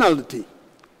the penalty.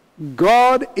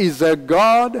 God is a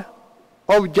God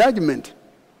of judgment.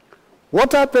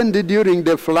 What happened during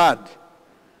the flood?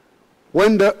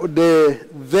 When the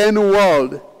then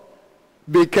world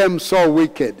became so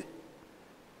wicked,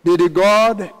 did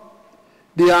God,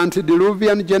 the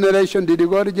antediluvian generation, did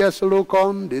God just look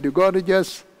on? Did God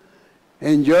just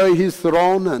enjoy his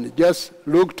throne and just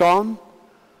looked on?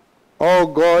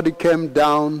 Or God came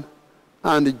down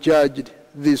and judged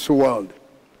this world?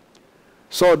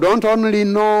 So don't only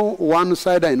know one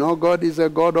side. I know God is a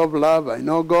God of love. I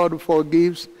know God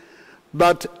forgives.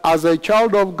 But as a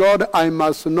child of God, I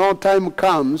must know time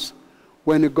comes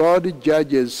when God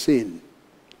judges sin.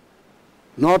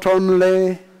 Not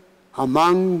only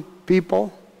among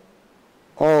people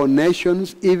or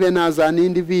nations, even as an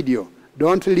individual.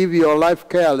 Don't live your life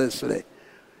carelessly.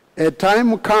 A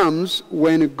time comes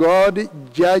when God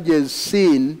judges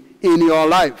sin in your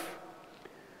life.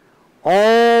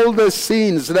 All the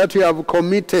sins that you have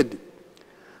committed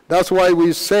That's why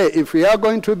we say if we are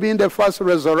going to be in the first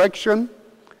resurrection,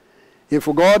 if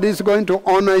God is going to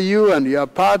honor you and you are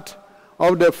part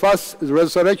of the first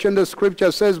resurrection, the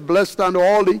scripture says, blessed and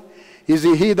holy is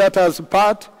he that has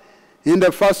part in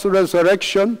the first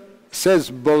resurrection. It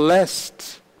says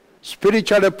blessed,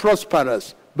 spiritually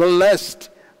prosperous, blessed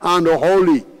and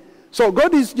holy. So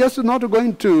God is just not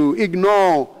going to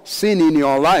ignore sin in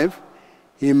your life.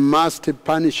 He must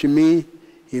punish me.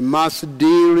 He must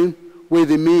deal with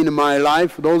me in my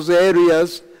life, those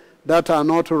areas that are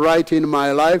not right in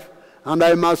my life, and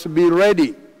I must be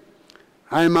ready.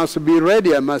 I must be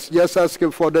ready. I must just ask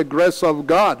for the grace of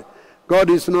God. God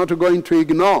is not going to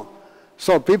ignore.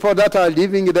 So people that are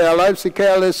living their lives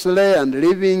carelessly and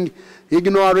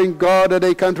ignoring God,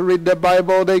 they can't read the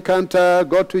Bible, they can't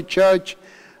go to church,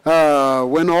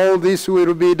 when all this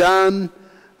will be done,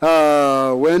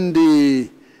 when the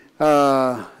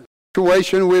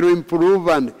situation will improve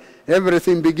and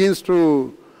everything begins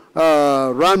to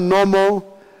run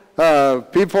normal,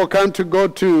 people can't go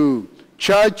to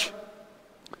church,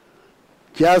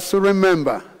 just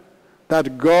remember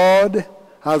that God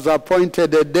has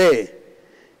appointed a day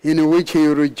in which he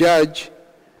will judge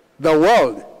the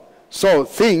world. So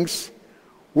things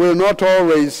will not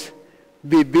always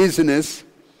be business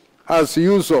as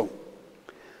usual.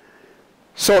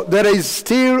 So there is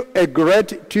still a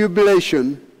great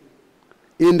tribulation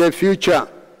in the future,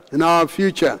 in our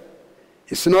future.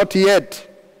 It's not yet.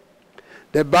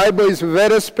 The Bible is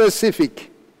very specific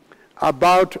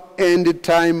about end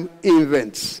time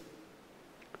events.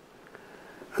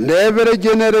 And every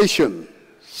generation,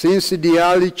 since the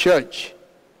early church,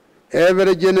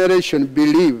 every generation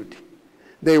believed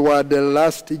they were the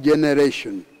last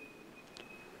generation.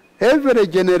 Every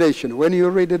generation, when you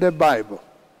read the Bible,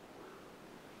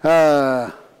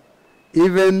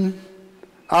 even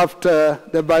after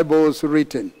the Bible was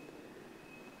written,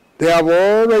 they have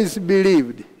always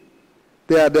believed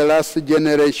they are the last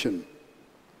generation.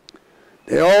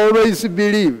 They always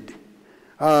believed,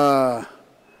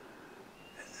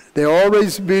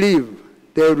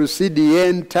 they will see the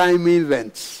end time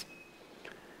events.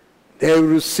 They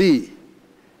will see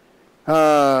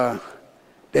the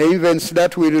events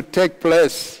that will take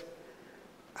place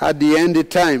at the end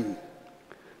time.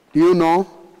 Do you know?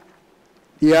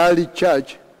 The early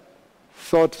church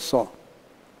thought so.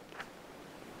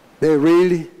 They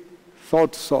really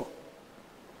thought so.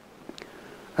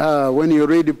 When you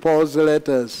read Paul's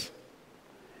letters,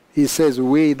 he says,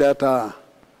 we that are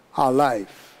alive,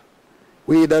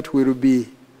 we that will be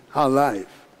alive,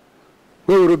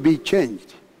 we will be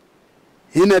changed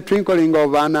in a twinkling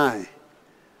of an eye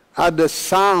at the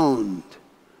sound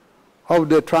of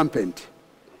the trumpet.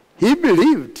 He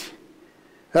believed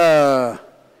he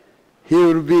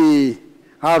will be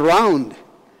around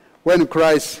when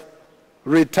Christ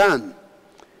returned.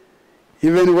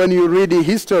 Even when you read the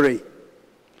history,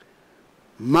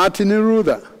 Martin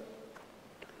Luther,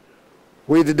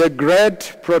 with the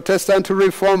great Protestant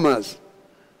reformers,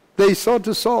 they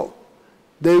thought so.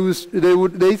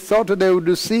 They thought they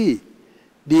would see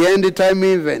the end time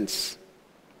events.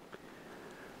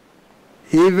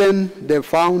 Even the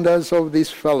founders of this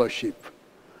fellowship,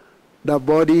 the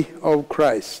body of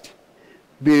Christ,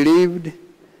 believed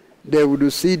they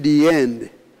would see the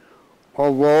end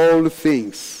of all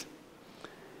things.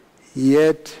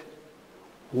 Yet,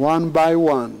 one by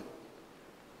one,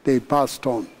 they passed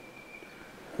on.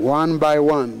 One by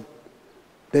one,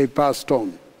 they passed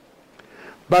on.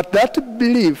 But that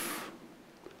belief,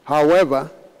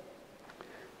 however,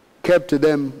 kept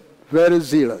them very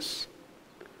zealous.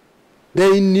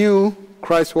 They knew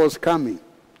Christ was coming.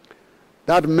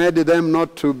 That made them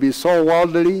not to be so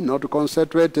worldly, not to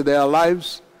concentrate their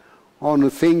lives on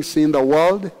things in the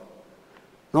world,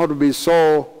 not to be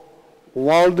so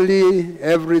worldly,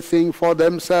 everything for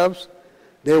themselves.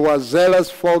 They were zealous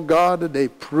for God. They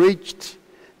preached.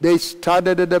 They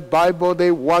studied the Bible.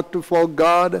 They worked for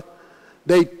God.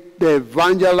 They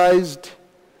evangelized.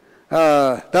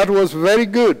 That was very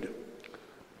good.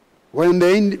 When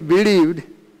they believed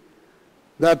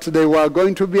that they were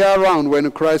going to be around when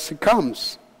Christ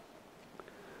comes.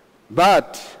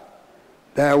 But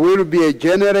there will be a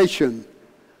generation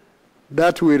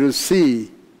that will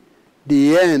see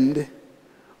the end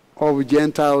of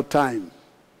Gentile time.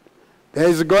 There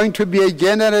is going to be a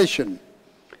generation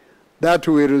that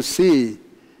will see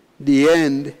the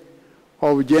end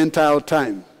of Gentile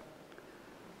time.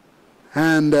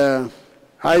 And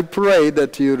I pray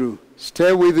that you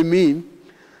stay with me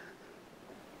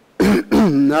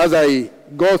as I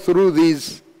go through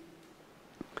this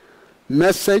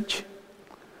message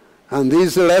and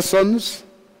these lessons,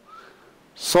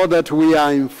 so that we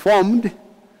are informed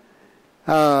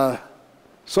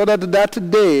so that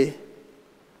that day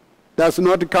does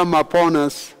not come upon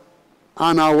us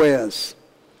unawares.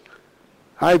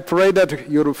 I pray that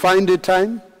you'll find the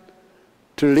time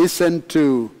to listen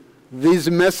to these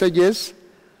messages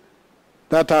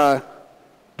that are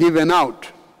given out.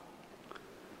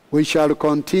 We shall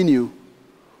continue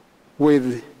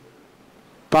with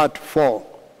part 4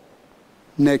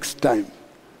 next time.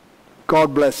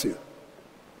 God bless you.